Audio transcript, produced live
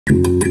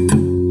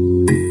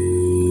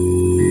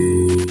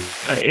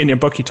In your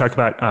book, you talk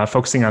about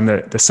focusing on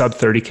the sub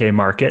 30K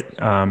market,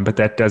 but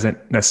that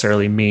doesn't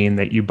necessarily mean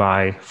that you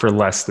buy for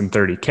less than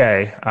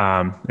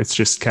 30K. It's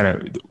just kind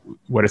of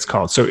what it's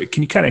called. So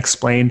can you kind of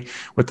explain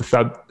what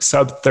the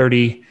sub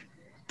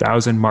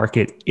 30,000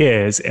 market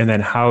is, and then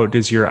how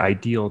does your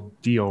ideal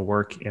deal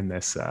work in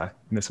this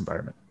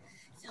environment?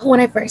 When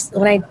I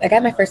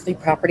got my first 3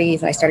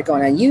 properties and I started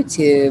going on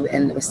YouTube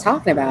and was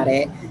talking about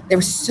it, there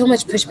was so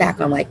much pushback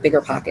on like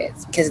bigger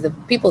pockets because the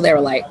people there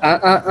were like,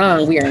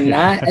 we are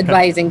not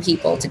advising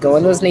people to go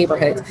in those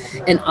neighborhoods.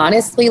 And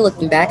honestly,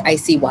 looking back, I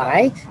see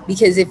why.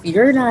 Because if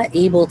you're not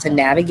able to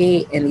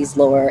navigate in these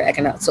lower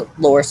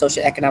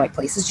socioeconomic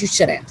places, you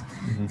shouldn't.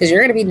 Because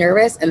you're going to be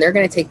nervous and they're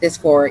going to take this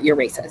for you're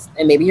racist.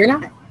 And maybe you're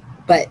not.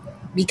 But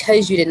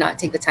because you did not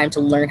take the time to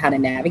learn how to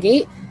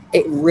navigate,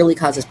 it really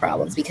causes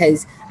problems.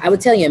 Because I would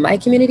tell you, in my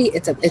community,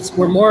 it's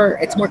more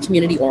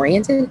community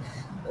oriented.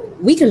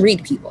 We can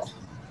read people,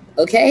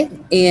 okay,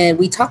 and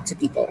we talk to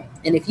people.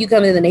 And if you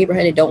come in the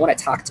neighborhood and don't want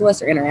to talk to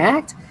us or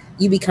interact,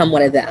 you become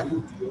one of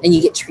them, and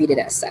you get treated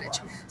as such.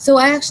 So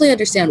I actually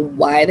understand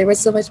why there was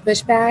so much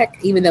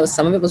pushback, even though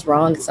some of it was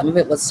wrong, some of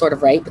it was sort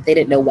of right, but they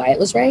didn't know why it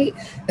was right.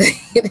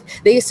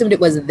 They assumed it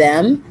was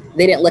them.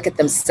 They didn't look at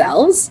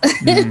themselves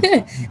and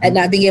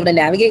not being able to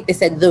navigate. They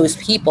said those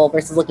people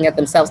versus looking at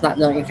themselves, not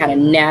knowing how to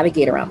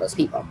navigate around those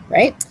people,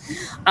 right?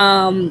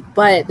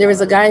 But there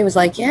was a guy who was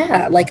like,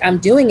 yeah, like I'm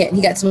doing it. And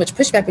he got so much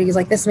pushback, but he was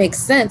like, this makes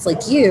sense,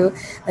 like you.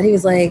 And he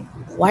was like,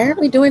 why aren't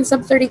we doing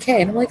sub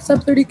 30K? And I'm like,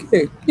 sub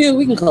 30K? Yeah,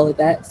 we can call it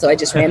that. So I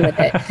just ran with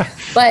it.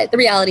 But the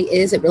reality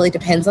is it really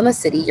depends on the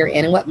city you're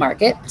in and what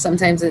market.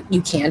 Sometimes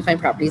you can find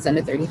properties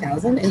under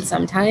 30,000 and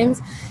sometimes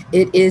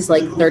it is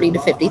like 30 to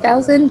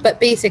 50,000,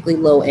 but basically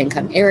low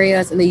income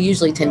areas. And they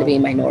usually tend to be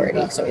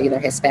minority. So either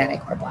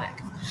Hispanic or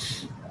Black.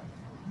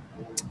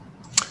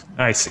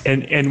 Nice.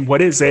 And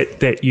what is it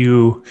that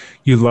you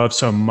love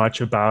so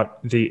much about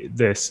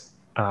this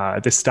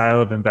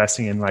style of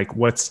investing in? Like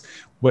what's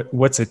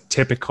a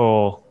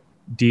typical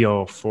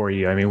deal for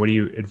you? I mean, what do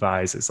you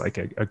advise is like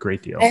a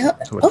great deal to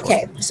look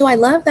for? So I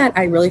love that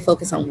I really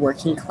focus on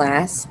working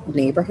class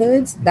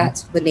neighborhoods.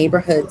 That's the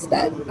neighborhoods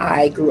that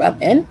I grew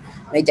up in.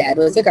 My dad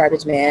was a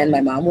garbage man.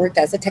 My mom worked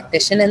as a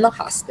technician in the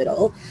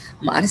hospital,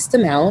 modest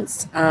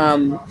amounts.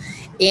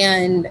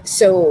 And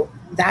so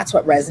that's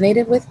what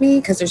resonated with me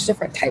because there's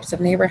different types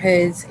of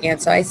neighborhoods.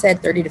 And so I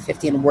said 30 to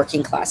 50 in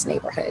working class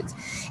neighborhoods.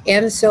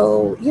 And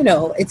so,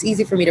 it's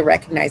easy for me to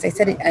recognize. I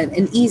said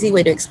an easy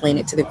way to explain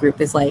it to the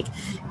group is like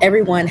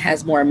everyone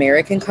has more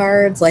American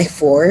cars like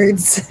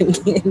Fords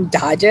and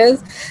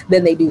Dodges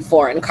than they do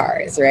foreign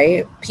cars,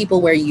 right?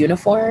 People wear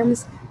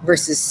uniforms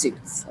versus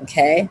suits,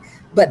 okay?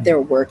 But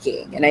they're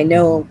working. And I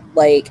know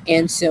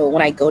and so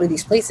when I go to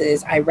these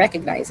places, I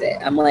recognize it.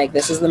 I'm like,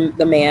 this is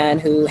the man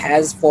who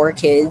has 4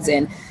 kids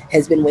and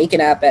has been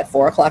waking up at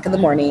 4 o'clock in the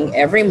morning,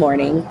 every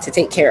morning to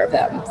take care of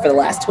them for the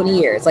last 20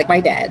 years. Like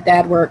my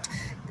dad worked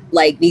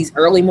like these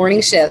early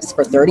morning shifts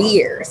for 30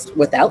 years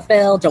without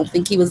fail. Don't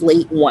think he was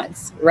late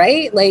once,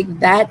 right? Like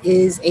that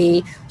is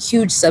a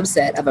huge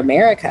subset of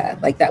America,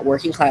 like that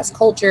working class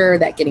culture,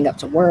 that getting up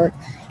to work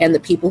and the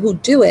people who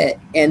do it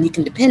and you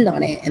can depend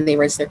on it and they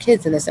raise their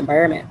kids in this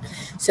environment.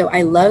 So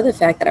I love the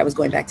fact that I was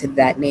going back to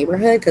that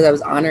neighborhood because I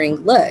was honoring,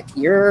 look,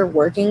 you're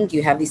working,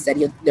 you have these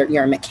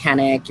you're a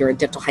mechanic, you're a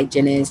dental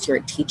hygienist, you're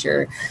a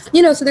teacher,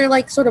 so they're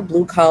like sort of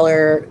blue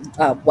collar,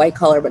 white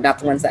collar, but not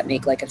the ones that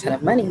make like a ton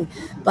of money.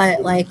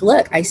 But like,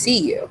 look, I see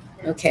you.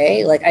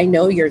 Okay. Like, I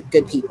know you're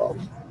good people.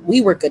 We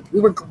were good. We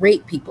were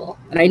great people.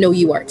 And I know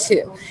you are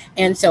too.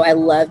 And so I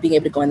love being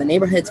able to go in the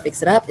neighborhoods,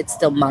 fix it up. It's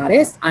still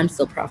modest. I'm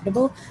still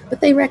profitable, but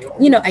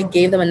I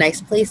gave them a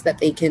nice place that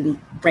they can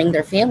bring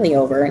their family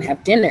over and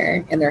have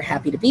dinner and they're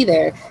happy to be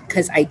there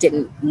because I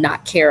didn't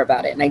not care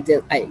about it.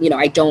 And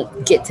I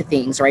don't get to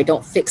things or I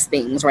don't fix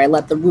things or I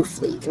let the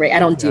roof leak, right? I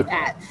don't do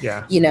that,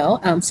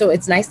 so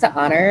it's nice to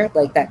honor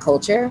like that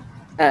culture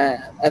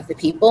of the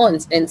people.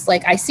 And it's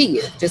like, I see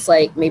you, just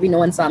like maybe no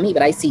one saw me,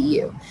 but I see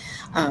you.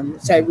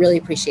 So I really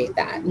appreciate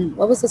that. And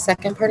what was the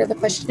second part of the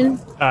question?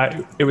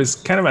 It was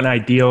kind of an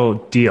ideal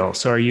deal.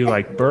 So are you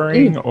like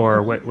burring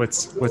or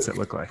what's it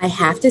look like? I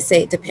have to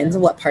say it depends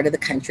on what part of the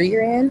country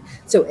you're in.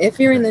 So if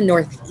you're in the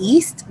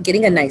Northeast,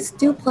 getting a nice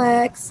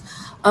duplex,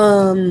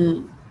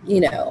 for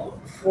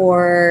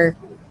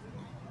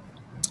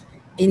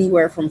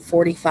anywhere from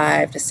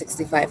 $45,000 to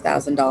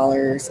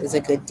 $65,000 is a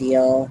good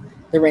deal.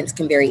 The rents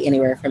can vary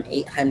anywhere from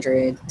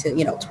 $800 to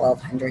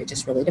 $1,200. It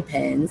just really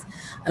depends.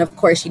 And of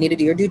course, you need to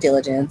do your due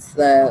diligence.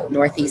 The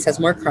Northeast has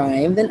more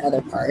crime than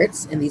other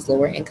parts in these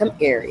lower income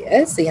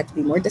areas, so you have to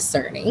be more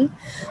discerning.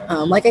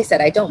 Like I said,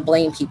 I don't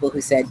blame people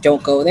who said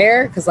don't go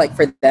there because, like,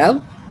 for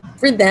them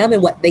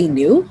and what they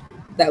knew,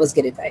 that was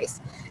good advice.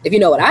 If you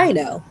know what I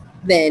know,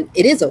 then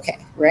it is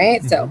okay,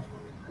 right? Mm-hmm. So.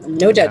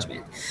 No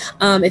judgment.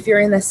 If you're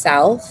in the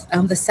South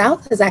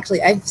is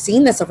actually, I've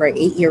seen this over an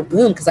 8-year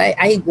boom because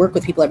I work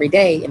with people every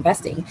day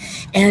investing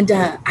and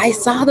I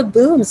saw the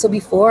boom. So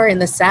before in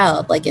the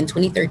South, like in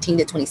 2013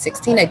 to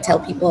 2016, I'd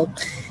tell people,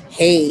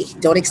 hey,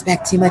 don't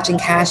expect too much in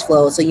cash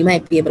flow. So you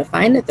might be able to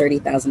find a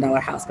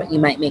 $30,000 house, but you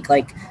might make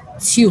like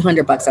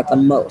 $200 at the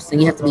most. And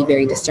you have to be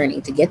very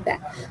discerning to get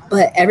that.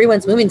 But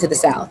everyone's moving to the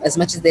South. As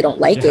much as they don't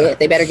like it,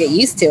 they better get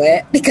used to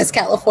it, because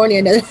California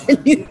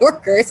and New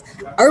Yorkers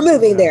are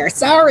moving there.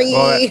 Sorry.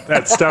 Well,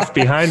 that stuff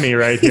behind me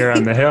right here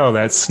on the hill,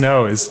 that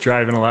snow is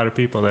driving a lot of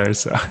people there.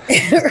 So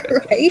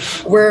right.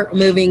 We're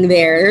moving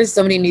there. There's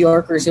so many New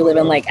Yorkers who live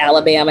in like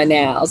Alabama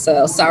now.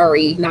 So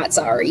sorry, not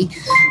sorry.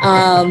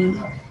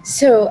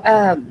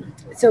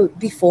 So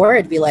before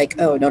it'd be like,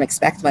 oh, don't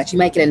expect much. You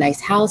might get a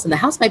nice house, and the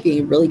house might be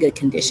in really good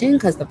condition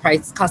because the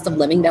cost of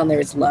living down there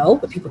is low,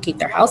 but people keep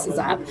their houses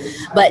up.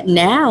 But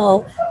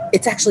now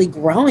it's actually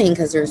growing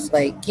because there's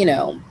like,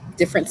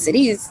 different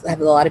cities have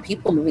a lot of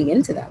people moving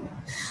into them.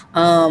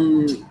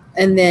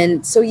 And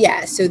then, so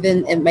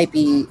then it might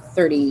be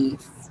 30,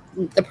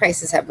 the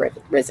prices have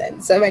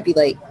risen. So it might be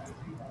like,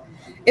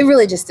 it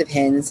really just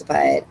depends,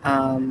 but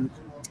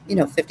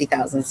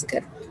 50,000 is a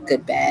good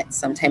bet,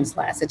 sometimes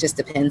less. It just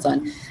depends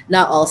on,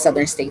 not all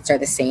southern states are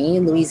the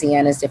same.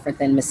 Louisiana is different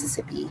than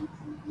Mississippi.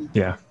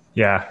 Yeah.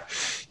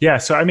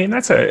 So, I mean,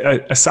 that's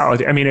a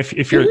solid, I mean,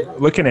 if you're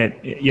looking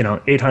at,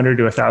 $800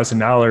 to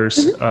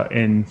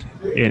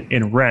 $1,000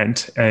 in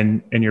rent,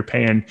 and you're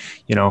paying,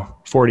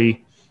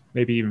 40,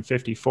 maybe even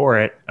 50 for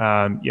it,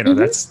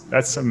 that's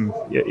some,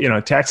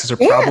 taxes are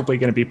probably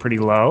going to be pretty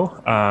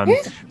low,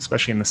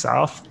 especially in the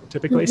South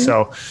typically.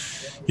 So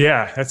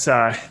yeah, that's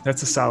a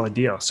solid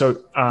deal.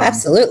 So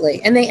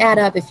absolutely. And they add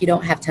up if you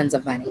don't have tons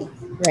of money,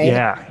 right?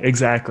 Yeah,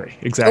 exactly.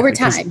 Over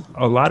time.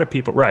 A lot of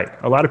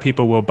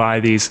people will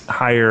buy these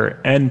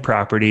higher end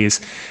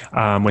properties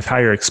with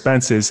higher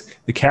expenses.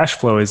 The cash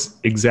flow is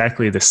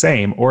exactly the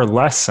same or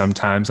less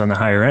sometimes on the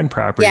higher end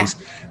properties.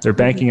 Yeah. They're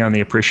banking on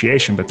the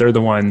appreciation, but they're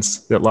the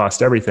ones that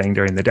lost everything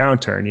during the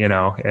downturn,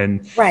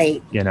 and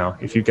right.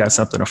 If you've got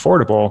something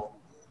affordable,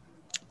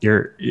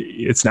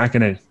 it's not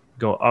going to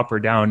go up or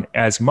down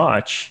as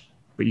much,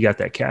 but you got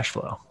that cash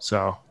flow.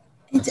 So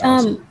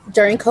awesome.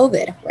 During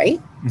COVID, right?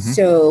 Mm-hmm.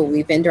 So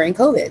we've been during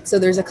COVID. So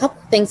there's a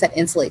couple of things that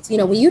insulates,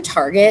 when you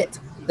target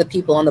the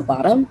people on the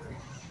bottom,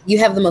 you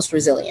have the most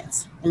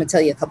resilience. I'm going to tell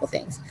you a couple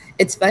things.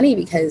 It's funny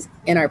because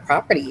in the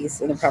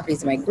properties in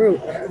my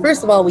group,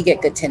 first of all, we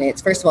get good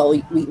tenants. First of all,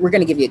 we're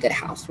going to give you a good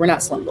house. We're not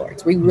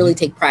slumlords. We really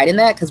take pride in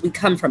that because we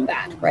come from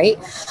that, right?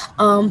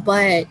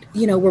 But,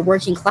 we're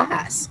working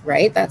class,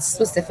 right? That's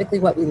specifically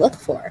what we look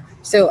for.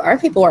 So our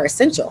people are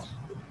essential.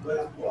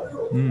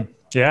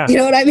 Yeah. You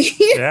know what I mean?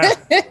 Yeah.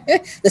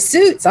 The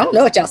suits, I don't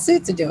know what y'all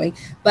suits are doing,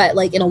 but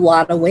like in a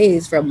lot of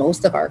ways for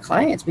most of our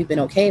clients, we've been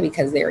okay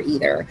because they're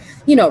either,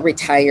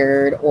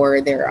 retired,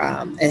 or they're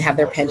and have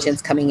their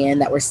pensions coming in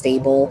that were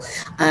stable,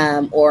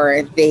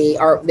 or they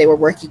were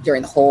working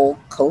during the whole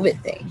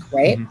COVID thing,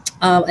 right?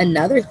 Mm-hmm.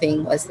 Another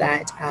thing was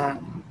that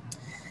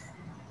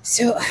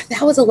so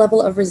that was a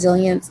level of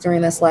resilience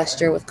during this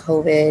last year with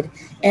COVID.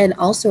 And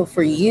also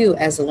for you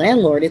as a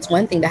landlord, it's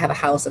one thing to have a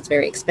house that's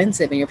very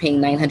expensive and you're paying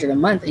 $900 a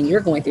month and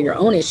you're going through your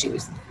own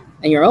issues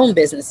and your own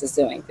business is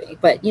doing things.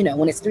 But,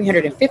 when it's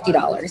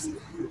 $350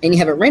 and you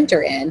have a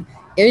renter in,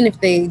 even if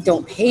they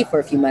don't pay for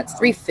a few months,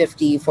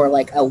 $350 for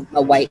like a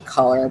white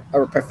collar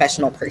or a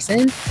professional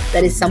person,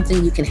 that is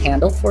something you can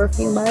handle for a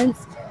few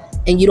months.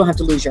 And you don't have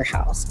to lose your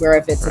house. Where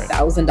if it's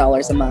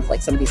 $1,000 a month,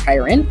 like some of these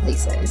higher end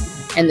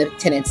places, and the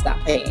tenant's not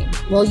paying,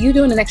 well, you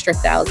doing an extra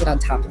 $1,000 on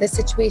top of this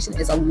situation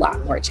is a lot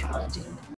more challenging.